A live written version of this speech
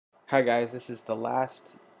Hi guys, this is the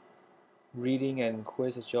last reading and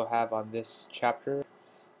quiz that you'll have on this chapter.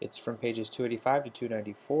 It's from pages 285 to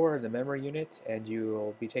 294 in the memory unit, and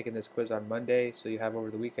you'll be taking this quiz on Monday, so you have over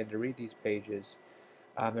the weekend to read these pages.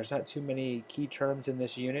 There's not too many key terms in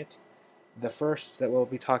this unit. The first that we'll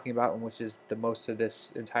be talking about, and which is the most of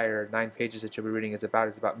this entire 9 pages that you'll be reading is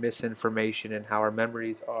about misinformation and how our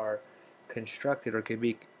memories are constructed or can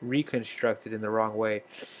be reconstructed in the wrong way.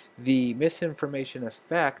 The misinformation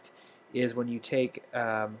effect is when you take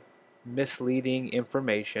misleading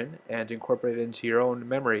information and incorporate it into your own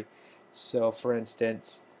memory. So, for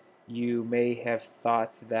instance, you may have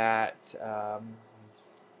thought that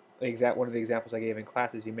one of the examples I gave in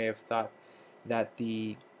classes, you may have thought that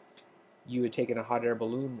you had taken a hot air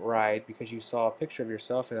balloon ride because you saw a picture of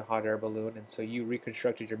yourself in a hot air balloon, and so you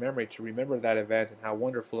reconstructed your memory to remember that event and how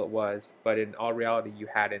wonderful it was, but in all reality you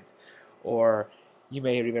hadn't. Or you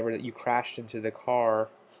may remember that you crashed into the car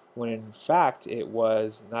when in fact it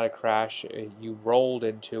was not a crash, you rolled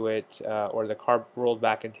into it, or the car rolled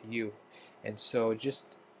back into you. And so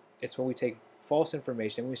it's when we take false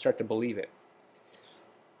information and we start to believe it.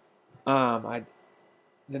 The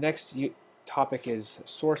next topic is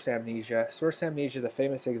source amnesia. Source amnesia, the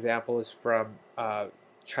famous example is from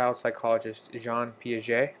child psychologist Jean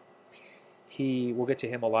Piaget. We'll get to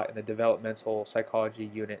him a lot in the developmental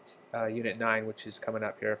psychology unit, unit 9, which is coming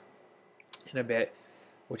up here in a bit,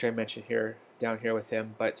 which I mentioned here down here with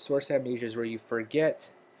him. But source amnesia is where you forget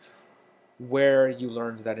where you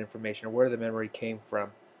learned that information or where the memory came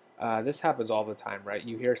from. This happens all the time, right?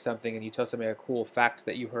 You hear something and you tell somebody a cool fact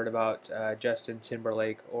that you heard about Justin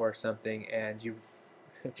Timberlake or something, and you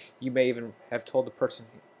may even have told the person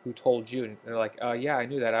who told you, and they're like, yeah, I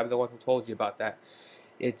knew that. I'm the one who told you about that.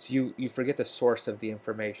 It's you forget the source of the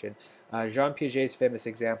information. Jean Piaget's famous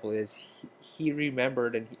example is he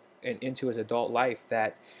remembered and into his adult life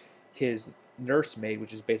that his nursemaid,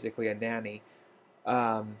 which is basically a nanny,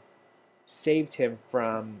 saved him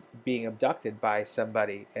from being abducted by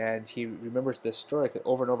somebody, and he remembers this story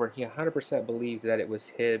over and over, and he 100% believed that it was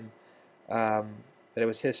him, that it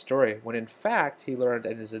was his story, when in fact he learned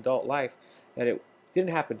in his adult life that it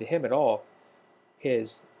didn't happen to him at all.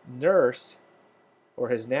 His nurse, or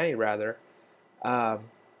his nanny rather,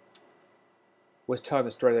 was telling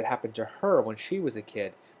the story that happened to her when she was a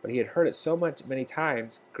kid, but he had heard it many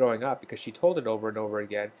times growing up because she told it over and over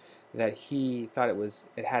again that he thought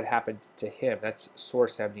it had happened to him. That's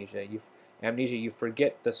source amnesia. You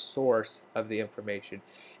forget the source of the information.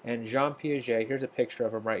 And Jean Piaget, here's a picture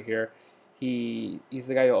of him right here. He's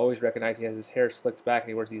the guy you'll always recognize. He has his hair slicked back and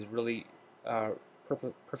he wears these really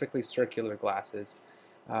perfectly circular glasses.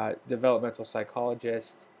 Developmental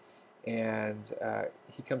psychologist, and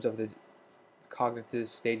he comes up with the cognitive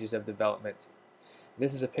stages of development.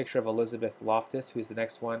 This is a picture of Elizabeth Loftus, who's the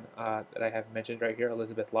next one that I have mentioned right here.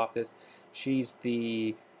 Elizabeth Loftus. She's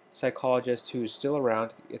the psychologist who's still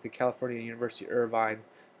around at the California University Irvine,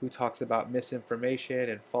 who talks about misinformation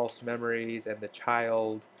and false memories and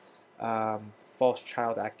false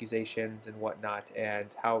child accusations and whatnot,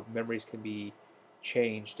 and how memories can be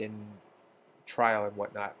changed in trial and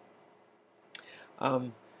whatnot.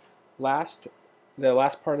 The last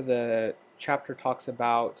part of the chapter talks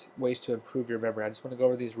about ways to improve your memory. I just want to go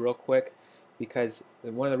over these real quick because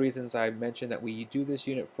one of the reasons I mentioned that we do this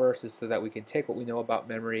unit first is so that we can take what we know about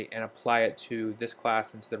memory and apply it to this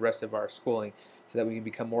class and to the rest of our schooling so that we can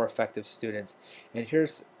become more effective students. And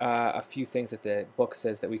here's a few things that the book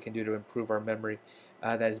says that we can do to improve our memory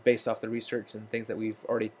that is based off the research and things that we've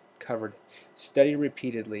already covered. Study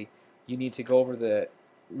repeatedly. You need to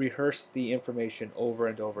rehearse the information over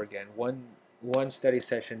and over again. One study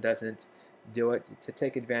session doesn't do it. To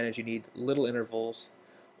take advantage, you need little intervals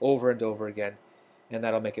over and over again, and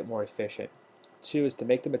that'll make it more efficient. 2 is to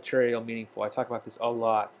make the material meaningful. I talk about this a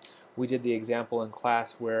lot. We did the example in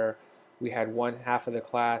class where we had one half of the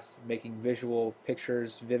class making visual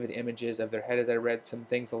pictures, vivid images of their head as I read some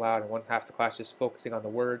things aloud, and one half of the class just focusing on the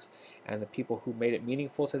words, and the people who made it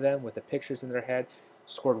meaningful to them with the pictures in their head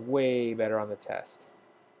scored way better on the test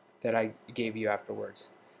that I gave you afterwards.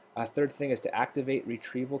 Third thing is to activate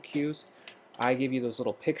retrieval cues. I give you those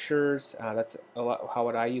little pictures. That's a lot,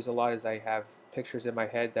 what I use a lot is I have pictures in my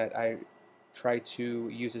head that I try to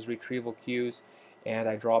use as retrieval cues, and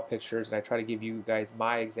I draw pictures and I try to give you guys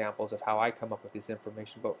my examples of how I come up with this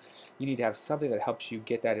information. But you need to have something that helps you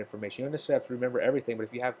get that information. You don't necessarily have to remember everything, but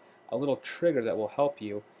if you have a little trigger that will help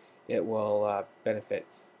you, it will benefit.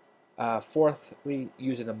 Fourthly,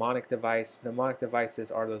 use a mnemonic device. Mnemonic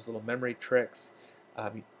devices are those little memory tricks.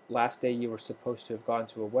 Last day you were supposed to have gone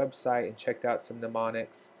to a website and checked out some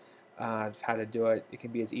mnemonics. of how to do it. It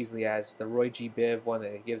can be as easily as the Roy G. Biv one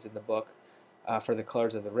that he gives in the book for the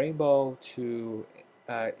colors of the rainbow to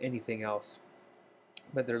anything else.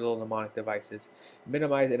 But they're little mnemonic devices.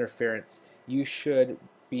 Minimize interference. You should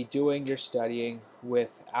be doing your studying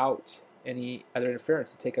without any other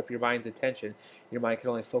interference to take up your mind's attention. Your mind can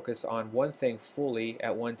only focus on one thing fully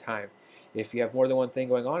at one time. If you have more than one thing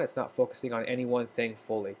going on, it's not focusing on any one thing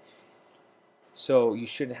fully. So you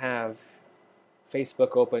shouldn't have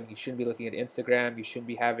Facebook open. You shouldn't be looking at Instagram. You shouldn't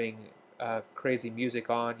be having crazy music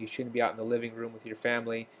on. You shouldn't be out in the living room with your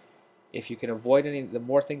family. If you can avoid the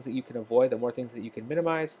more things that you can avoid, the more things that you can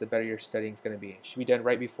minimize, the better your studying is going to be. It should be done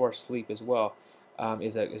right before sleep as well.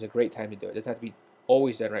 Is a great time to do it. It doesn't have to be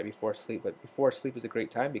always done right before sleep, but before sleep is a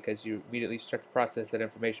great time because you immediately start to process that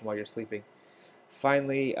information while you're sleeping.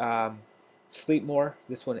 Finally, sleep more.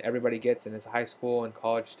 This one everybody gets, and as a high school and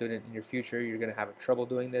college student in your future, you're going to have trouble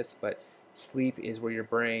doing this, but sleep is where your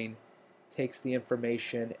brain takes the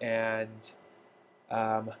information and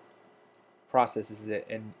processes it,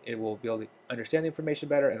 and it will be able to understand the information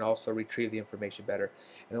better and also retrieve the information better.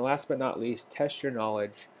 And then last but not least, test your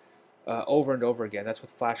knowledge over and over again. That's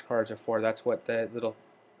what flashcards are for. That's what the little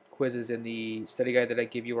quizzes in the study guide that I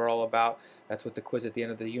give you are all about. That's what the quiz at the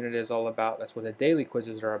end of the unit is all about. That's what the daily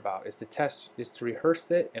quizzes are about. Is to test, is to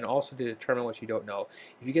rehearse it, and also to determine what you don't know.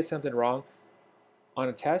 If you get something wrong on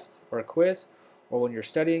a test or a quiz, or when you're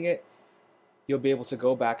studying it, you'll be able to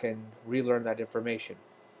go back and relearn that information.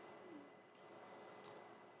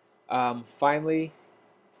 Finally,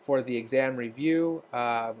 for the exam review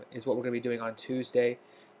is what we're going to be doing on Tuesday.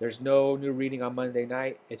 There's no new reading on Monday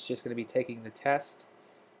night. It's just going to be taking the test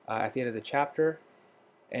at the end of the chapter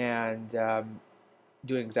and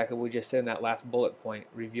doing exactly what we just said in that last bullet point,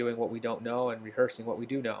 reviewing what we don't know and rehearsing what we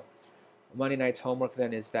do know. Monday night's homework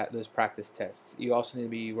then is those practice tests. You also need to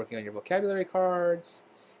be working on your vocabulary cards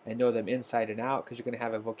and know them inside and out because you're going to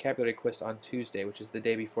have a vocabulary quiz on Tuesday, which is the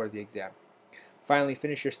day before the exam. Finally,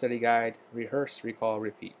 finish your study guide, rehearse, recall,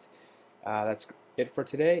 repeat. That's it for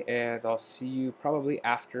today, and I'll see you probably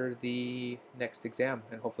after the next exam,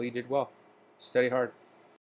 and hopefully you did well. Study hard.